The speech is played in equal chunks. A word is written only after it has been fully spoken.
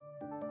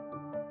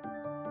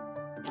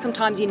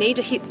Sometimes you need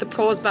to hit the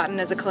pause button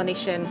as a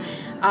clinician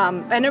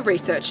and a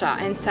researcher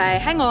and say,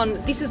 hang on,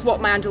 this is what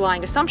my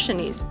underlying assumption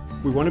is.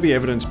 We want to be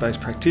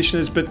evidence-based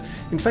practitioners, but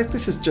in fact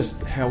this is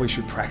just how we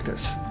should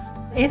practice.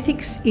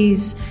 Ethics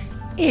is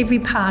every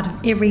part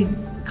of every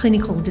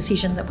clinical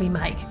decision that we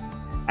make.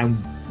 And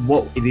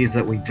what it is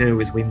that we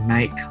do is we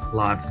make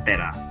lives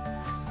better.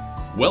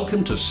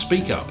 Welcome to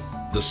Speak Up,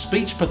 the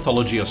Speech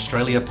Pathology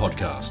Australia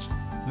podcast.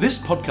 This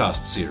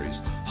podcast series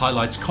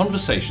highlights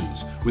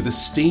conversations with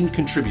esteemed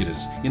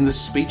contributors in the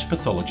speech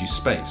pathology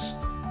space.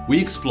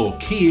 We explore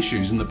key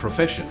issues in the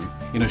profession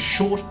in a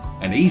short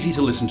and easy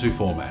to listen to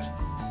format.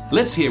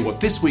 Let's hear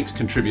what this week's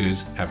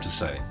contributors have to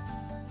say.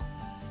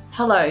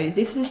 Hello,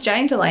 this is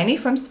Jane Delaney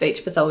from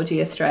Speech Pathology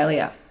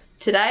Australia.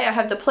 Today I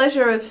have the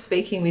pleasure of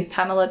speaking with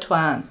Pamela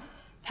Thuan.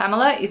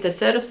 Pamela is a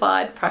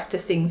certified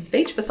practicing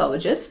speech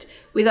pathologist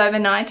with over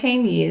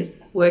 19 years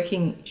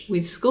working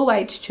with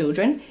school-aged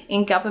children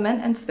in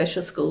government and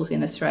special schools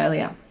in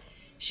Australia.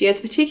 She has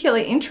particular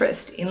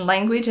interest in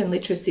language and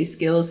literacy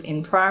skills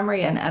in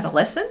primary and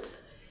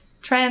adolescence,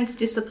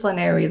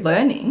 transdisciplinary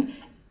learning,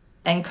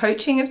 and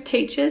coaching of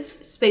teachers,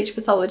 speech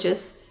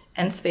pathologists,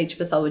 and speech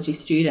pathology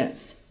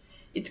students.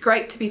 It's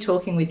great to be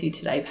talking with you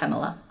today,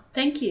 Pamela.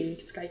 Thank you.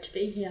 It's great to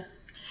be here.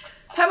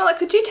 Pamela,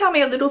 could you tell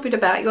me a little bit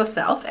about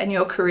yourself and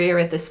your career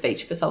as a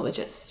speech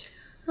pathologist?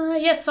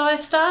 Yes, so I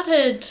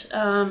started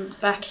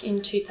back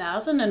in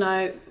 2000 and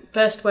I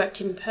first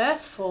worked in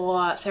Perth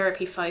for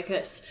Therapy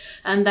Focus,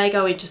 and they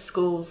go into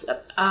schools,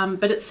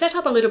 but it's set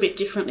up a little bit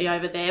differently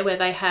over there where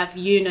they have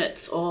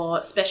units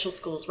or special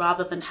schools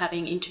rather than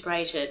having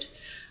integrated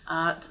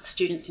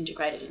students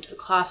integrated into the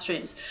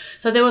classrooms.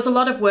 So there was a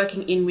lot of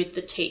working in with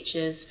the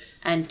teachers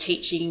and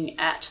teaching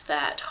at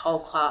that whole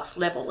class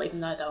level, even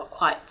though they were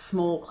quite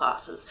small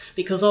classes,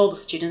 because all the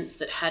students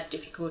that had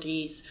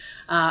difficulties,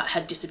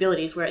 had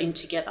disabilities, were in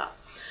together.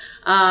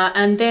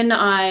 And then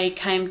I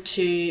came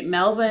to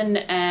Melbourne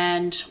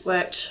and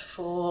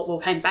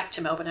came back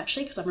to Melbourne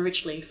actually, because I'm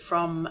originally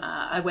from,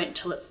 I went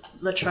to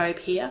La Trobe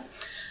here.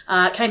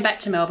 Came back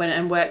to Melbourne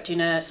and worked in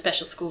a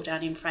special school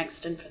down in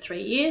Frankston for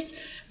 3 years,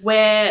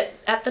 where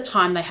at the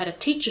time they had a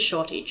teacher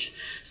shortage.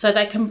 So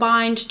they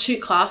combined two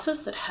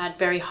classes that had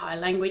very high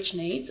language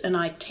needs, and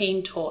I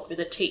team taught with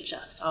a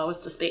teacher. So I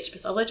was the speech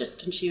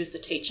pathologist and she was the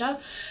teacher.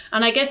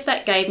 And I guess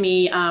that gave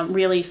me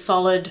a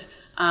solid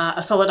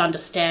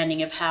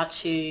understanding of how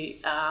to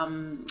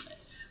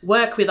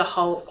work with a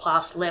whole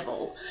class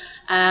level.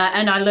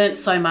 And I learned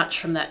so much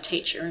from that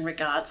teacher in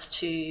regards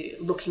to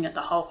looking at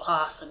the whole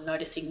class and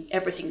noticing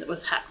everything that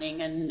was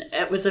happening. And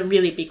it was a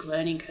really big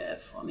learning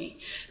curve for me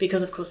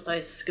because, of course,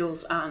 those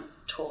skills aren't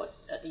taught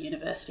at the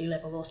university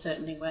level, or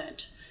certainly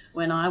weren't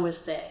when I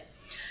was there.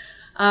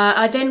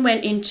 I then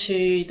went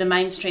into the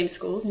mainstream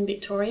schools in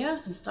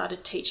Victoria and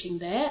started teaching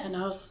there. And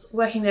I was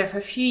working there for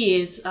a few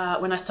years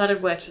when I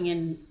started working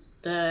in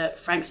the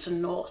Frankston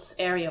North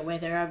area, where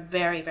there are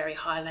very, very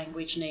high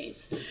language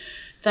needs.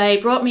 They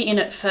brought me in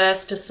at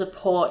first to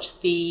support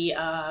the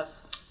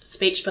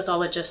speech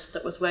pathologist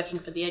that was working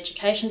for the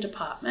education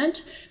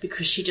department,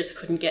 because she just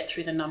couldn't get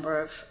through the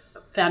number of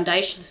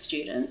foundation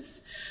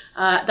students.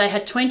 They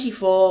had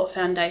 24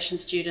 foundation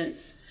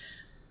students,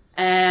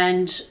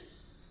 and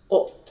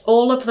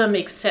all of them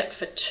except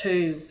for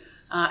two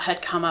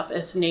had come up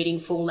as needing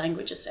full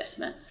language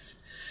assessments.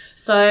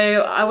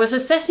 So I was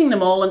assessing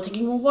them all and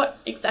thinking, well, what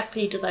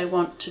exactly do they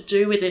want to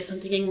do with this?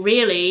 And thinking,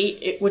 really,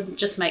 it wouldn't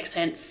just make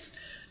sense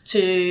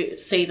to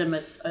see them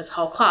as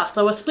whole class.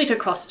 They were split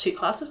across two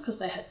classes because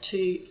they had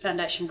two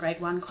foundation grade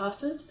 1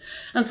 classes.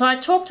 And so I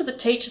talked to the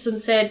teachers and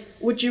said,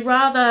 would you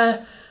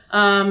rather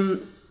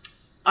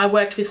I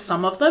worked with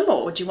some of them,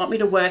 or would you want me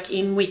to work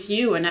in with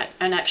you and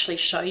actually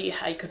show you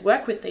how you could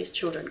work with these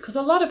children? Because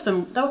a lot of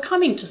them, they were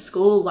coming to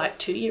school like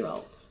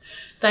 2-year-olds.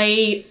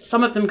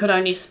 Some of them could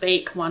only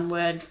speak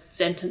one-word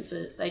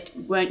sentences. They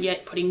weren't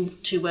yet putting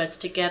 2 words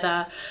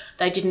together.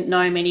 They didn't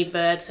know many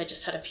verbs. They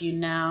just had a few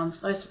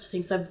nouns, those sorts of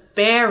things. So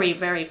very,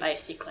 very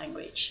basic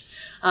language,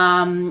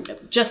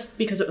 just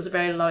because it was a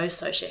very low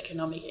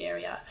socioeconomic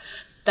area.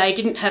 They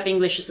didn't have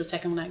English as a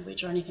second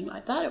language or anything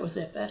like that. It was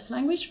their first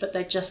language, but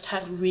they just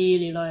had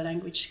really low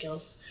language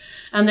skills.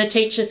 And the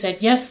teacher said,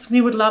 yes,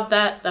 we would love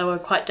that. They were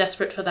quite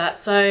desperate for that.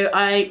 So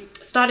I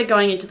started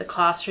going into the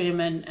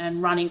classroom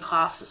and running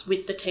classes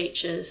with the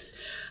teachers.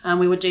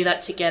 We would do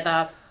that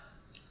together.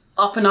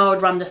 Often I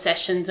would run the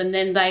sessions, and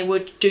then they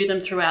would do them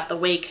throughout the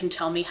week and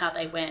tell me how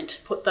they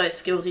went, put those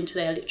skills into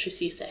their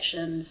literacy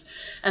sessions,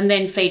 and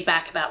then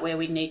feedback about where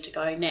we'd need to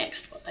go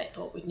next, what they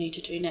thought we'd need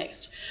to do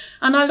next.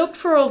 And I looked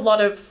for a lot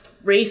of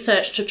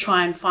research to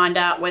try and find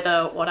out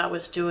whether what I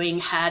was doing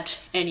had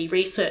any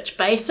research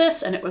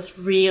basis, and it was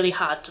really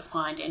hard to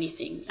find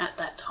anything at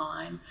that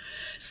time.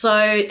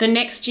 So the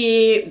next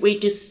year we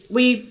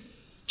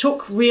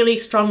took really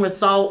strong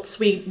results.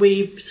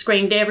 We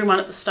screened everyone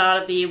at the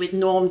start of the year with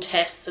norm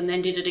tests and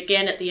then did it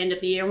again at the end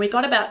of the year. And we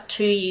got about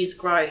 2 years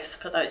growth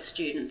for those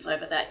students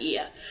over that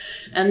year.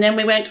 And then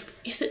we went,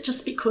 is it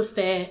just because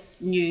they're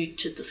new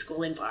to the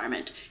school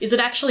environment? Is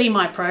it actually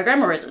my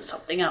program or is it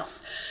something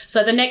else?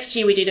 So the next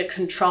year we did a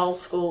control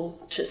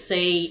school to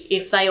see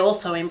if they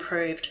also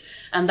improved,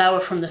 and they were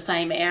from the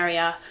same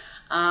area,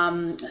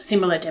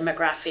 similar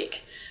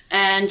demographic,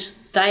 and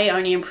they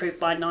only improved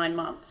by 9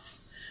 months.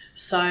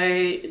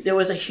 So there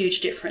was a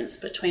huge difference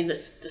between the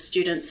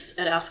students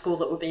at our school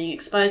that were being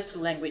exposed to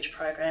the language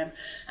program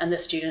and the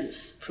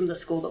students from the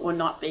school that were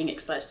not being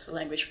exposed to the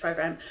language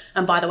program.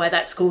 And by the way,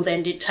 that school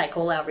then did take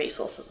all our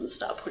resources and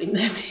start putting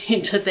them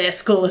into their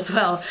school as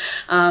well.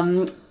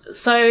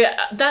 So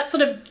that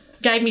sort of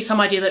gave me some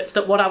idea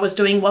that what I was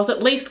doing was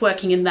at least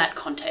working in that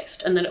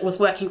context, and that it was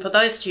working for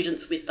those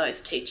students with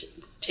those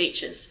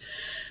teachers.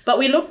 But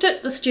we looked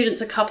at the students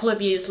a couple of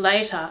years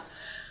later.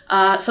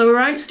 So we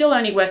were still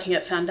only working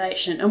at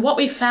foundation. And what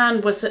we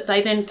found was that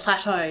they then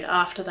plateaued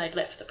after they'd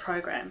left the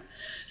program.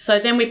 So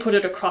then we put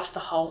it across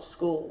the whole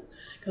school,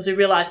 because we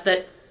realised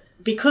that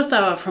because they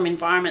were from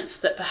environments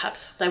that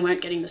perhaps they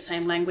weren't getting the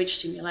same language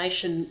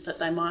stimulation that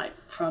they might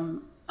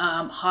from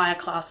higher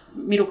class,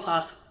 middle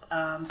class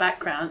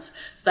backgrounds,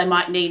 they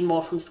might need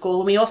more from school.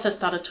 And we also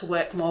started to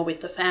work more with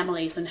the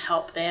families and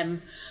help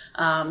them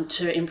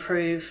to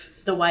improve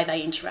the way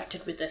they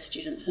interacted with their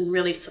students and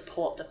really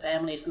support the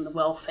families and the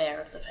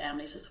welfare of the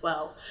families as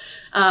well.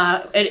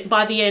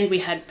 By the end, we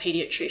had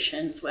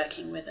paediatricians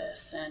working with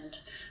us and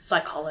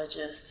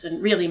psychologists,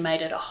 and really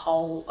made it a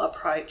whole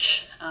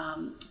approach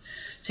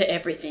to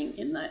everything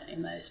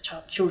in those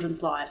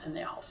children's lives and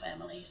their whole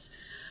families.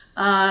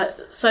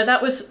 So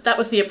that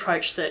was the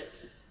approach that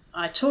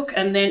I took,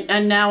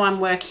 and now I'm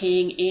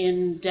working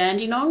in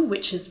Dandenong,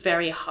 which is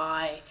very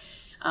high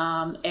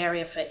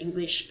area for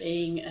English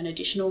being an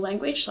additional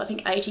language. So I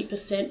think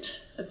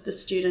 80% of the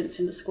students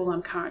in the school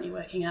I'm currently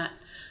working at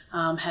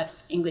have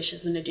English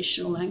as an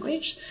additional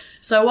language.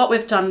 So what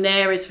we've done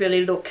there is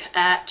really look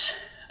at,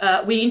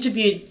 we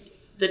interviewed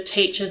the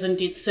teachers and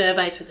did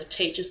surveys with the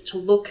teachers to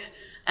look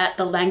at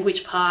the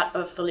language part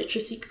of the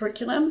literacy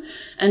curriculum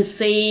and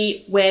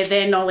see where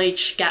their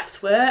knowledge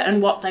gaps were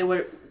and what they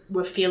were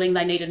feeling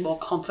they needed more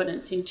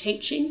confidence in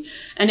teaching,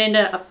 and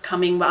ended up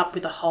coming up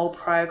with a whole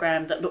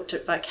program that looked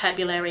at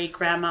vocabulary,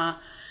 grammar,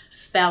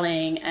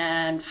 spelling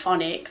and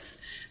phonics,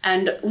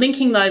 and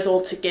linking those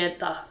all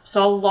together.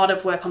 So a lot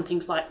of work on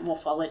things like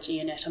morphology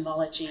and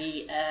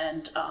etymology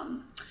and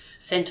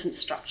sentence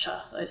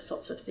structure, those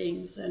sorts of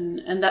things,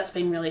 and that's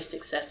been really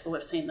successful.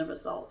 We've seen the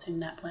results in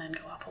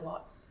NAPLAN go up a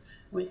lot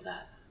with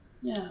that.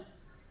 Yeah.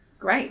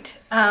 Great.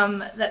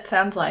 That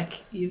sounds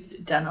like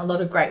you've done a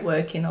lot of great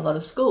work in a lot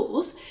of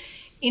schools.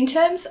 In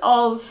terms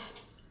of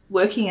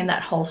working in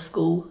that whole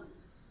school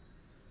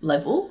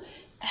level,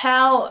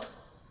 how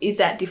is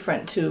that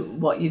different to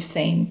what you've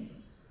seen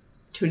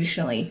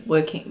traditionally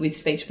working with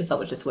speech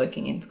pathologists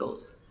working in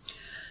schools?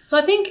 So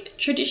I think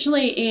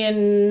traditionally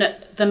in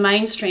the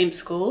mainstream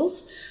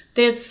schools,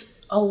 there's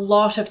a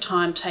lot of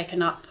time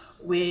taken up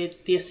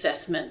with the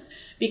assessment,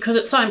 because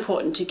it's so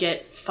important to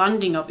get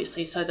funding,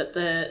 obviously, so that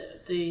the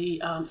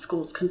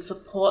schools can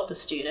support the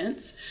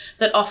students,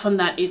 that often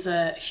that is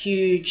a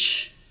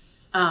huge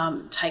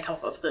take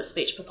up of the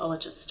speech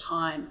pathologist's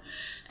time.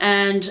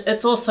 And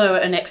it's also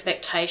an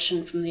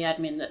expectation from the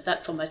admin that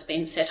that's almost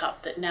been set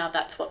up, that now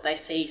that's what they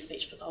see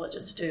speech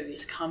pathologists do,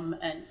 is come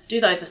and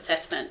do those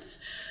assessments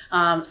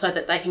so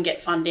that they can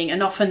get funding.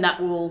 And often that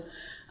will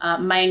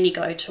mainly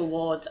go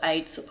towards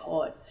aid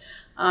support.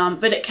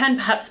 But it can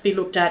perhaps be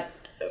looked at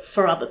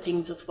for other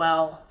things as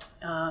well.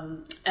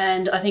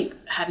 And I think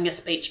having a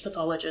speech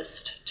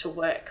pathologist to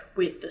work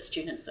with the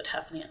students that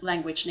have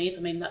language needs,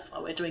 I mean, that's why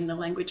we're doing the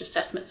language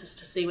assessments, is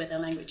to see where their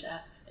language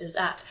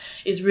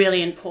is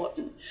really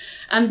important.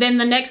 And then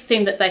the next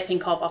thing that they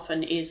think of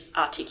often is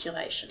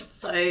articulation.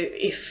 So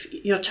if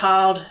your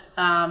child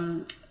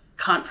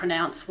can't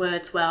pronounce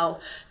words well,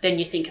 then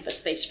you think of a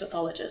speech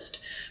pathologist.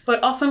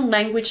 But often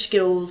language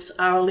skills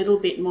are a little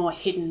bit more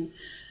hidden.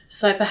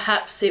 So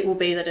perhaps it will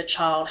be that a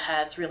child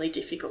has really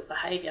difficult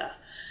behaviour,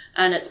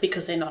 and it's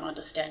because they're not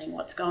understanding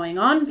what's going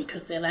on,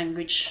 because their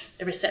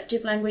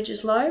receptive language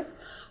is low,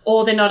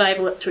 or they're not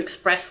able to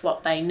express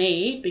what they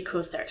need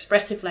because their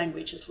expressive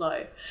language is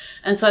low.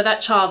 And so that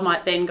child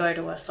might then go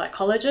to a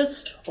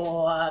psychologist,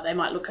 or they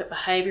might look at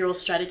behavioural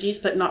strategies,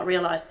 but not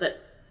realise that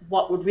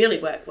what would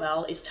really work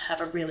well is to have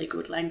a really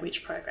good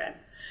language program.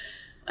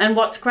 And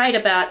what's great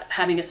about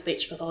having a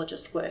speech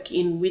pathologist work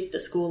in with the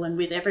school and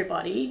with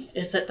everybody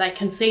is that they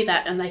can see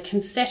that, and they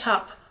can set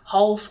up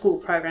whole school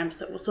programs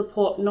that will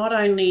support not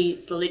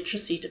only the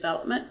literacy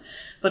development,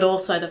 but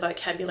also the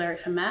vocabulary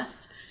for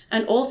maths,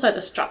 and also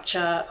the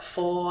structure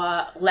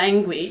for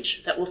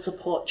language that will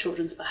support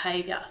children's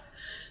behaviour,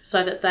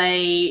 so that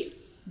they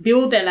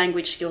build their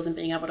language skills in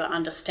being able to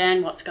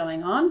understand what's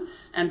going on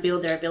and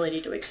build their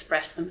ability to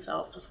express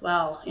themselves as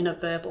well in a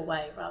verbal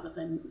way rather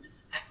than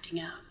acting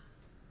out.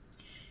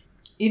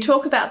 You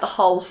talk about the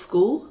whole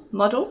school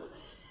model.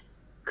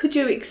 Could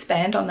you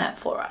expand on that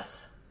for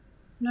us?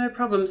 No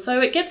problem. So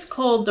it gets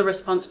called the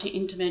response to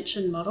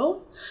intervention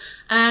model,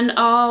 and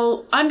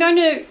I'm going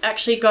to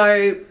actually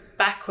go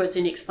backwards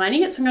in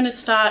explaining it. So I'm going to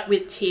start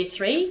with Tier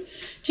 3.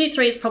 Tier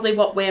 3 is probably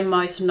what we're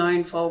most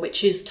known for,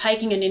 which is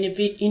taking an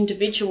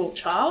individual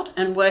child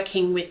and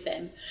working with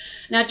them.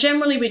 Now,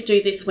 generally we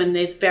do this when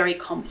there's very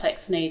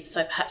complex needs.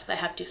 So perhaps they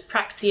have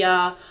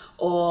dyspraxia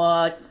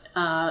or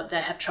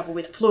they have trouble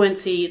with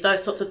fluency,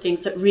 those sorts of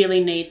things that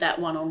really need that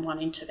one-on-one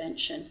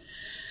intervention.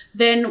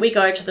 Then we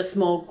go to the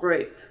small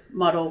group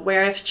model,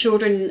 where if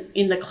children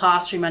in the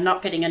classroom are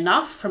not getting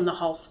enough from the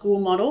whole school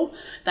model,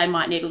 they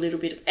might need a little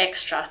bit of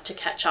extra to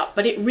catch up.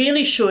 But it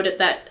really should, at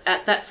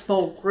that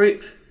small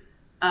group,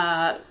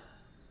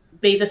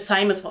 be the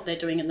same as what they're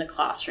doing in the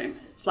classroom.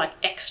 It's like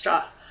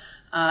extra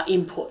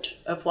input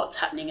of what's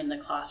happening in the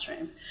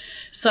classroom.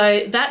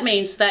 So that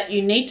means that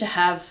you need to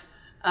have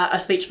a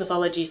speech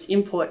pathologist's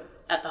input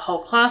at the whole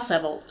class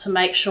level to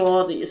make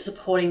sure that you're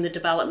supporting the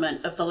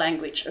development of the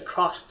language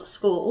across the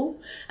school.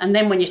 And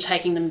then when you're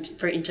taking them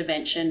for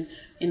intervention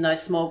in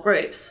those small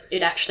groups,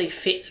 it actually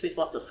fits with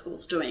what the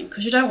school's doing,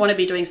 because you don't want to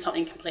be doing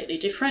something completely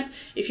different.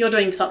 If you're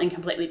doing something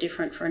completely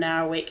different for an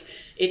hour a week,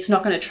 it's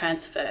not going to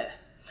transfer.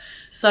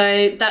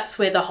 So that's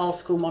where the whole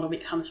school model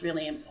becomes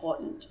really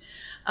important.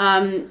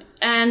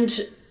 And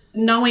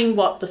knowing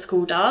what the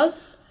school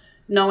does,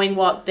 knowing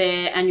what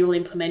their annual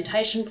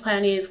implementation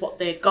plan is, what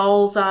their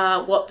goals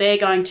are, what they're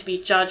going to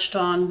be judged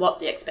on,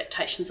 what the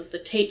expectations of the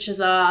teachers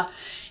are.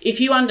 If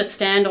you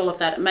understand all of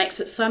that, it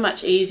makes it so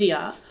much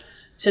easier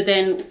to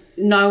then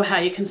know how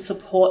you can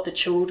support the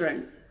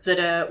children that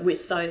are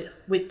with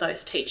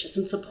those teachers,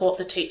 and support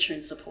the teacher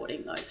in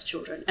supporting those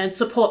children, and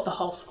support the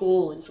whole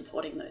school in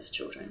supporting those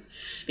children.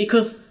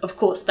 Because, of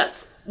course,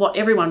 that's what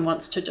everyone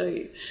wants to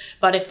do.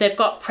 But if they've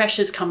got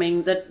pressures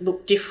coming that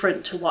look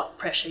different to what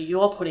pressure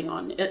you're putting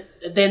on,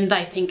 then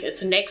they think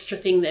it's an extra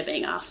thing they're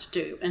being asked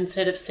to do,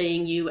 instead of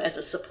seeing you as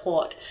a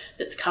support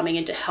that's coming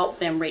in to help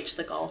them reach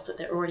the goals that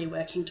they're already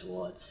working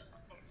towards.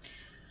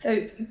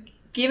 So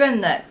given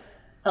that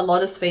a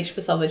lot of speech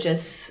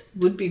pathologists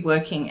would be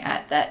working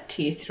at that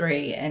Tier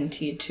 3 and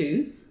Tier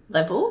 2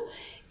 level,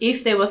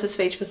 if there was a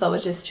speech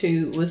pathologist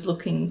who was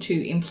looking to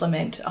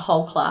implement a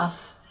whole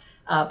class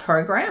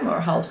program or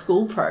a whole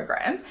school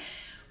program,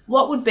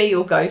 what would be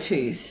your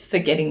go-tos for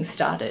getting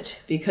started?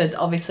 Because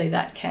obviously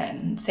that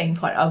can seem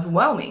quite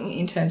overwhelming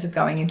in terms of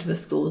going into a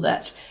school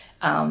that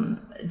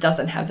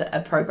doesn't have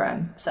a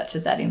program such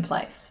as that in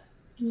place.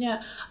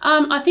 Yeah,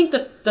 I think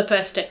the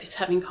first step is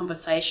having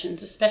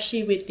conversations,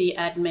 especially with the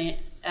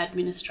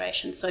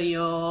administration. So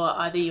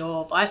either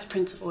your vice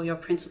principal or your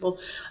principal,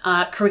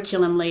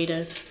 curriculum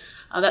leaders,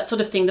 that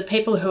sort of thing, the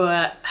people who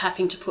are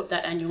having to put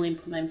that annual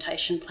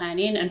implementation plan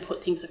in and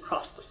put things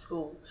across the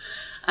school.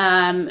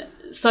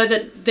 So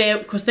that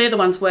because they're the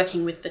ones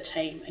working with the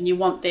team, and you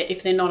want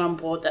if they're not on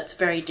board, that's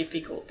very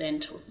difficult then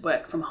to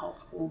work from a whole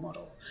school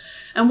model.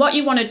 And what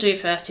you want to do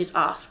first is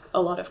ask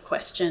a lot of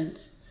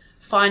questions.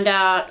 Find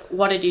out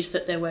what it is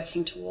that they're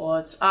working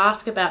towards.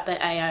 Ask about their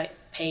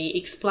AIP.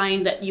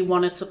 Explain that you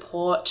want to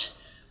support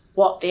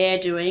what they're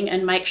doing,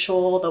 and make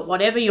sure that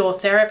whatever your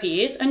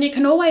therapy is, and you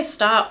can always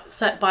start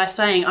by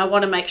saying, I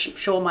want to make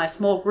sure my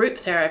small group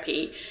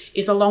therapy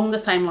is along the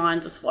same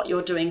lines as what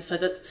you're doing, so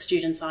that the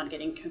students aren't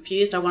getting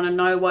confused. I want to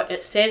know what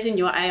it says in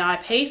your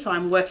AIP, so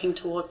I'm working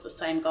towards the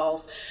same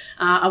goals.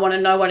 I want to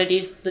know what it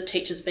is the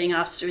teacher's being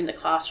asked to do in the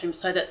classroom,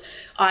 so that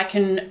I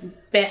can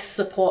best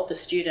support the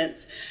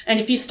students. And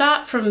if you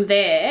start from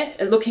there,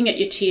 looking at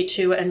your Tier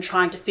 2 and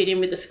trying to fit in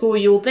with the school,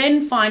 you'll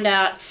then find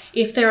out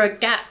if there are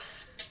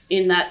gaps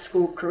in that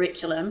school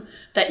curriculum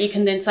that you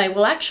can then say,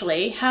 well,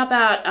 actually, how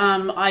about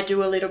I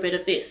do a little bit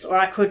of this, or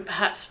I could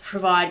perhaps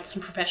provide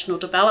some professional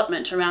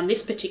development around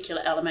this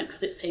particular element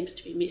because it seems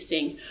to be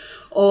missing.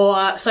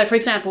 Or, so for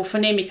example,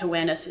 phonemic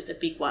awareness is a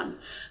big one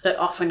that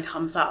often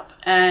comes up,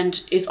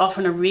 and is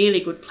often a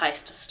really good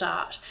place to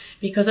start,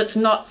 because it's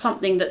not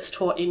something that's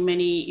taught in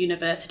many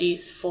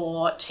universities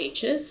for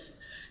teachers,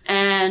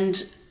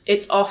 and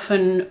it's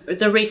often,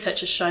 the research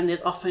has shown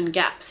there's often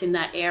gaps in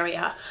that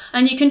area.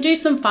 And you can do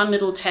some fun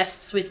little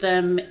tests with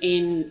them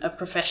in a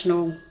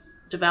professional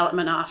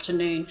development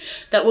afternoon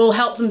that will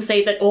help them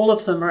see that all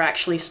of them are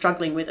actually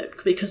struggling with it,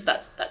 because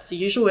that's the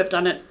usual. We've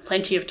done it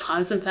plenty of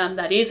times and found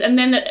that is. And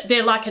then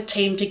they're like a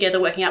team together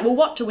working out, well,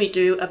 what do we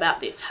do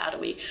about this? How do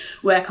we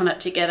work on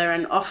it together?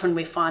 And often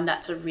we find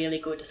that's a really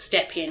good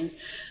step in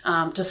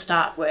to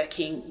start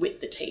working with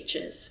the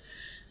teachers.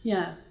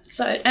 Yeah.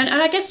 So, and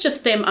I guess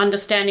just them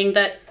understanding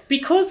that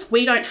because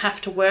we don't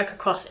have to work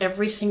across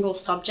every single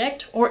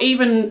subject or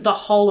even the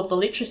whole of the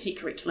literacy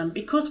curriculum,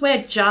 because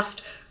we're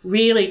just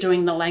really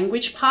doing the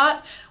language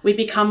part, we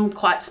become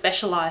quite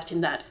specialised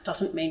in that. It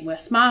doesn't mean we're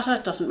smarter,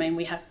 it doesn't mean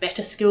we have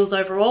better skills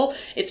overall.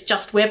 It's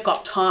just we've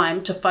got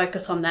time to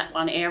focus on that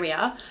one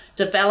area,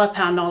 develop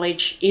our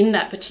knowledge in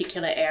that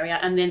particular area,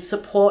 and then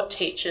support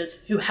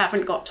teachers who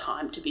haven't got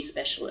time to be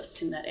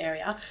specialists in that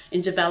area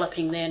in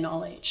developing their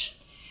knowledge.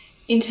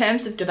 In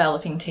terms of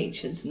developing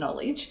teachers'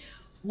 knowledge,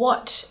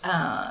 what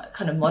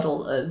kind of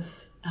model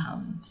of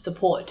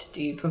support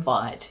do you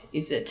provide?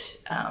 Is it,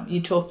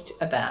 you talked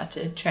about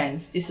a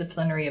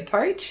transdisciplinary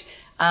approach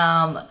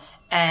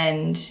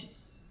and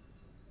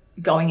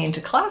going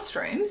into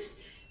classrooms.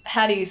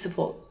 How do you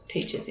support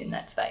teachers in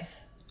that space?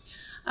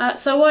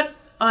 So what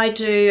I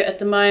do at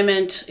the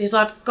moment is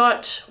we've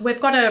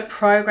got a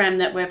program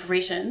that we've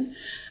written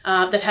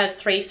that has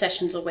 3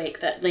 sessions a week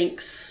that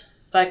links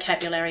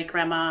vocabulary,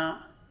 grammar,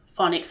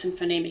 phonics and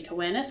phonemic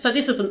awareness. So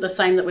this isn't the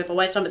same that we've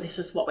always done, but this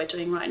is what we're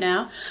doing right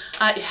now.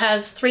 It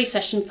has 3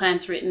 session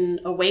plans written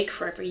a week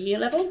for every year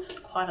level. It's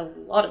quite a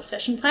lot of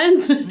session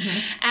plans.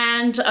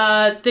 And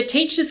the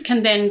teachers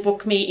can then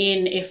book me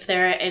in if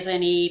there is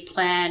any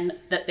plan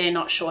that they're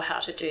not sure how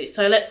to do.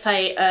 So let's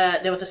say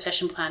there was a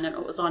session plan and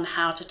it was on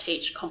how to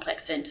teach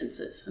complex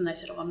sentences. And they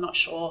said, I'm not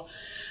sure.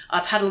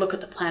 I've had a look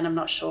at the plan, I'm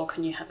not sure,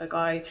 can you have a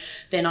go?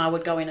 Then I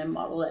would go in and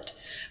model it.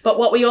 But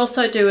what we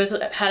also do is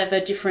have a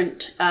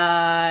different,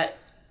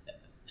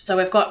 so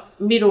we've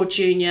got middle,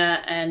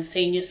 junior and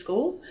senior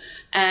school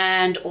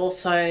and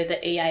also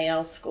the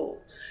EAL school.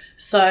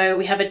 So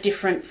we have a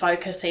different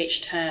focus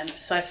each term.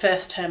 So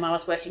first term I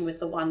was working with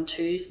the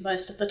 1-2s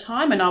most of the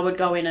time and I would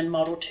go in and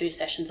model 2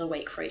 sessions a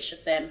week for each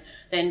of them.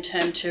 Then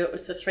term 2 it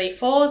was the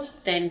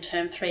 3-4s, then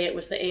term 3 it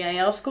was the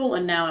EAL school,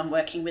 and now I'm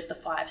working with the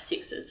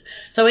 5-6s.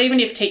 So even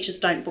if teachers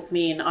don't book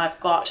me in, I've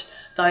got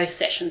those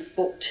sessions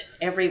booked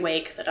every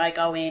week that I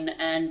go in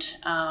and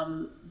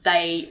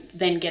they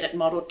then get it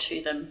modelled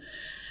to them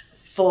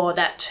for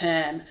that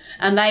term.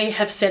 And they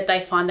have said they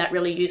find that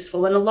really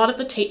useful. And a lot of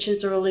the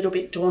teachers are a little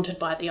bit daunted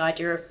by the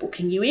idea of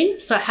booking you in.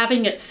 So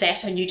having it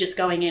set and you just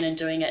going in and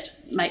doing it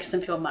makes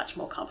them feel much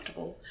more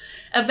comfortable.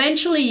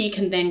 Eventually you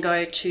can then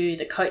go to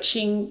the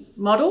coaching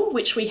model,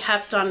 which we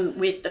have done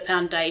with the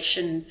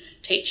foundation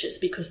teachers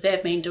because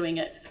they've been doing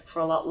it for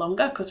a lot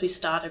longer because we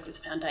started with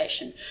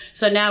foundation.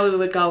 So now we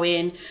would go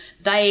in,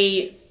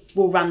 they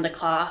will run the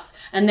class,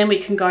 and then we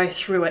can go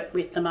through it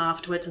with them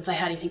afterwards and say,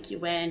 how do you think you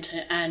went,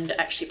 and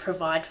actually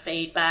provide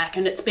feedback.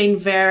 And it's been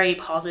very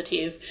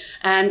positive.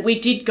 And we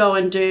did go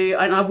and do,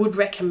 and I would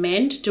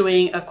recommend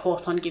doing a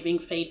course on giving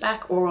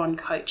feedback or on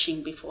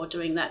coaching before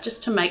doing that,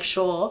 just to make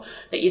sure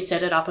that you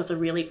set it up as a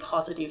really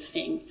positive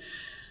thing.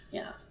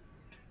 Yeah.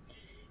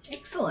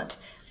 Excellent.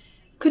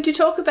 Could you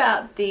talk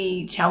about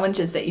the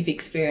challenges that you've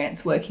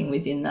experienced working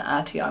within the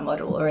RTI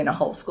model or in a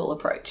whole school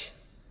approach?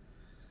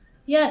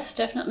 Yes,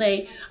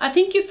 definitely. I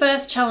think your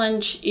first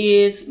challenge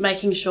is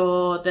making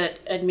sure that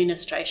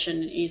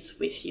administration is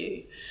with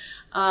you,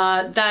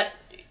 that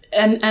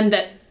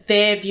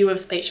their view of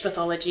speech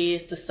pathology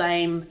is the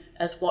same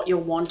as what you're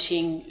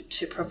wanting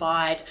to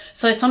provide.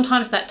 So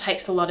sometimes that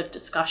takes a lot of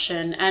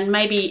discussion and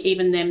maybe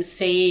even them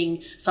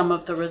seeing some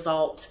of the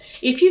results.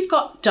 If you've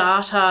got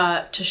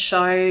data to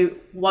show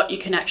what you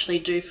can actually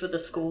do for the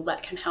school,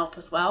 that can help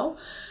as well.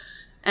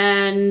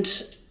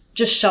 And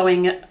just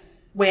showing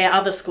where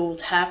other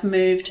schools have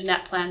moved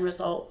NAPLAN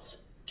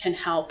results can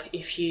help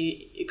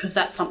because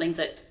that's something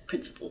that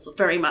principals are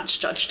very much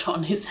judged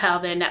on, is how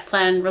their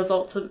NAPLAN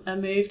results are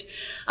moved.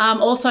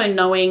 Also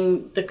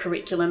knowing the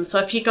curriculum. So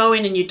if you go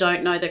in and you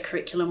don't know the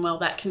curriculum well,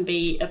 that can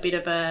be a bit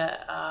of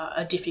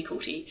a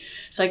difficulty.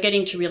 So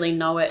getting to really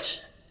know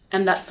it,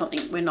 and that's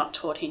something we're not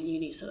taught in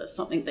uni, so that's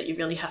something that you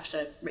really have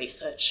to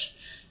research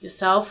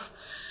yourself.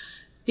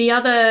 The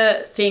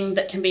other thing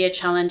that can be a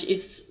challenge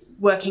is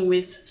working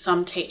with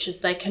some teachers.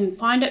 They can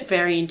find it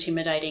very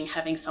intimidating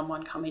having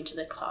someone come into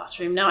the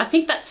classroom. Now, I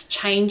think that's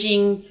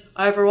changing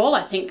overall.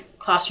 I think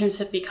classrooms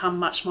have become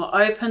much more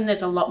open.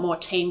 There's a lot more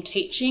team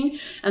teaching,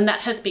 and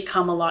that has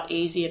become a lot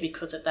easier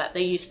because of that.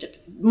 They're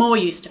more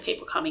used to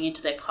people coming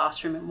into their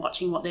classroom and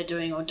watching what they're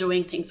doing or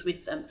doing things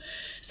with them.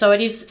 So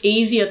it is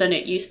easier than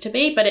it used to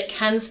be, but it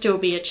can still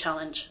be a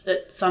challenge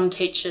that some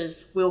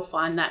teachers will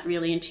find that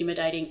really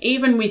intimidating.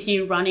 Even with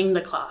you running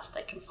the class,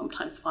 they can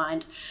sometimes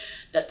find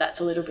that that's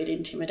a little bit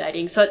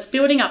intimidating. So it's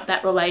building up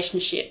that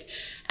relationship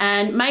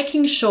and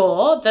making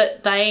sure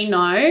that they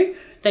know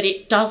that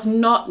it does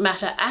not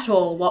matter at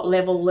all what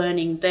level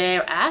learning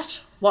they're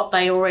at. What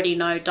they already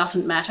know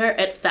doesn't matter.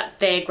 It's that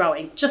they're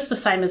growing, just the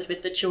same as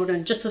with the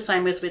children, just the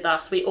same as with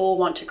us. We all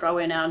want to grow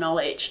in our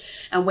knowledge,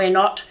 and we're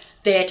not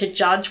there to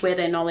judge where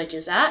their knowledge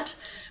is at,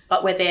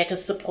 but we're there to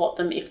support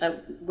them if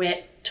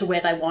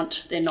where they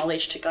want their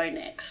knowledge to go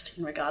next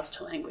in regards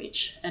to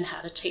language and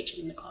how to teach it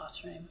in the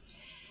classroom.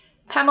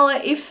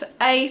 Pamela, if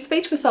a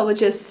speech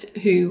pathologist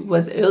who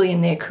was early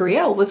in their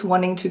career was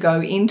wanting to go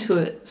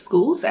into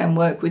schools and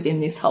work within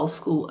this whole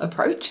school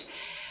approach,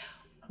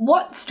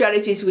 what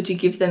strategies would you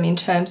give them in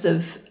terms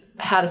of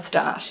how to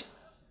start?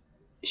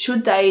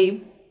 Should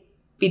they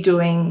be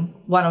doing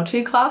 1 or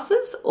 2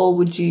 classes, or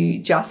would you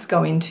just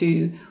go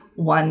into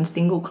one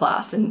single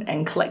class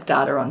and collect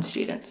data on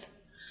students?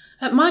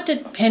 It might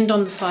depend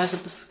on the size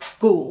of the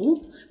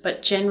school,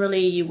 but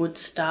generally you would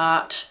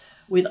start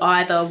with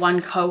either one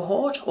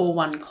cohort or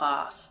one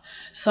class.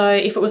 So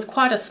if it was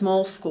quite a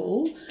small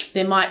school,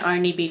 there might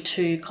only be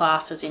 2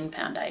 classes in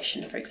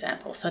foundation, for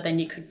example. So then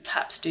you could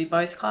perhaps do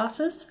both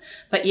classes.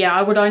 But yeah,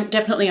 I would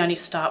definitely only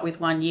start with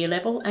 1 year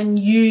level, and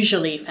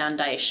usually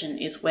foundation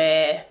is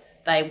where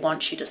they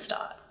want you to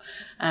start.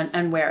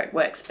 and where it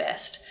works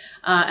best.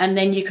 And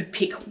then you could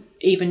pick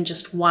even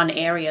just one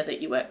area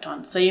that you worked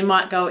on. So you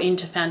might go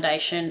into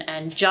foundation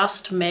and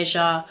just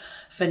measure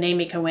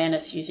phonemic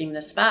awareness using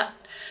the SPAT,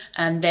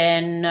 and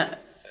then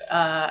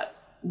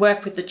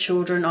work with the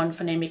children on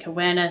phonemic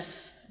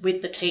awareness,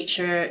 with the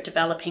teacher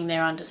developing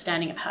their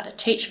understanding of how to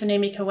teach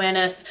phonemic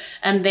awareness,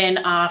 and then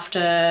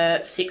after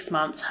 6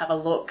 months have a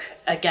look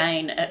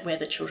again at where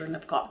the children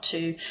have got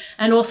to,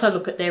 and also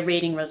look at their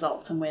reading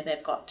results and where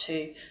they've got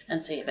to,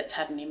 and see if it's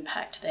had an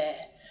impact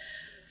there.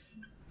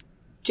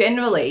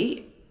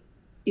 Generally,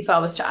 if I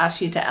was to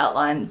ask you to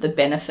outline the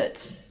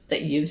benefits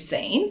that you've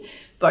seen,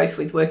 both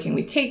with working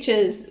with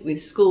teachers,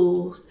 with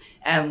schools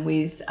and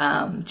with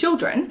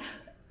children,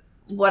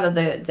 what are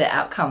the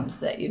outcomes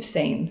that you've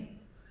seen?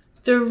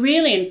 The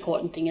really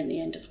important thing in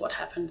the end is what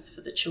happens for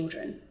the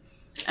children.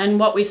 And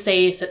what we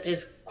see is that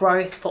there's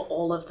growth for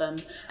all of them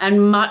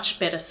and much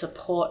better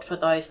support for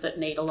those that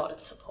need a lot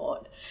of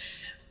support.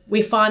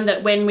 We find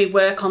that when we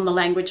work on the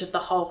language of the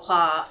whole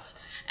class,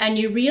 and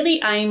you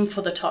really aim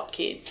for the top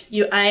kids,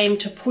 you aim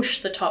to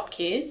push the top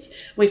kids,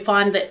 we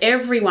find that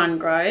everyone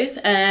grows,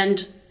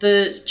 and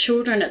the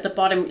children at the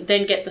bottom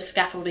then get the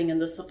scaffolding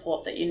and the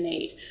support that you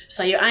need.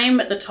 So you aim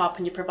at the top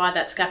and you provide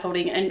that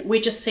scaffolding, and we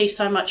just see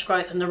so much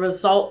growth, and the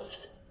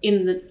results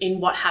in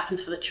what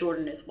happens for the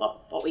children is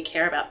what we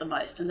care about the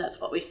most, and that's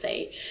what we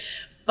see.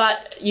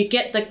 But you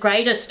get the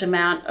greatest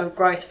amount of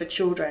growth for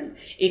children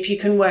if you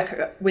can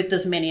work with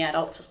as many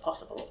adults as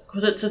possible,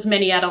 because it's as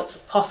many adults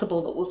as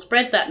possible that will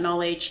spread that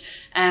knowledge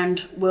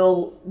and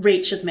will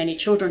reach as many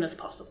children as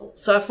possible.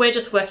 So if we're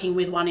just working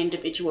with one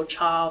individual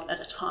child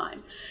at a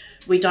time,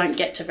 we don't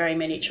get to very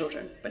many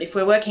children. But if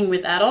we're working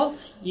with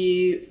adults,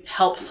 you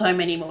help so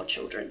many more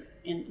children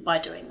by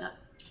doing that.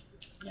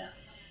 Yeah.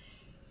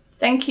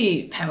 Thank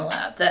you,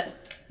 Pamela.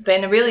 That's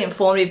been a really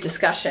informative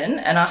discussion,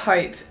 and I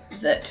hope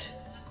that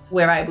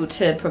we're able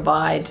to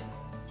provide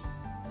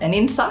an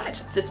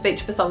insight for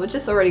speech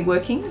pathologists already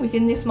working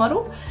within this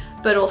model,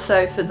 but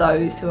also for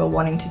those who are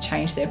wanting to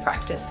change their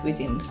practice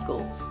within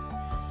schools.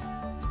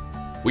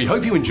 We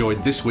hope you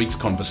enjoyed this week's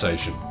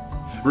conversation.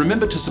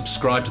 Remember to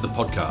subscribe to the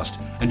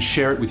podcast and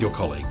share it with your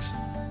colleagues.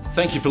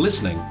 Thank you for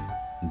listening,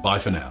 and bye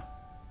for now.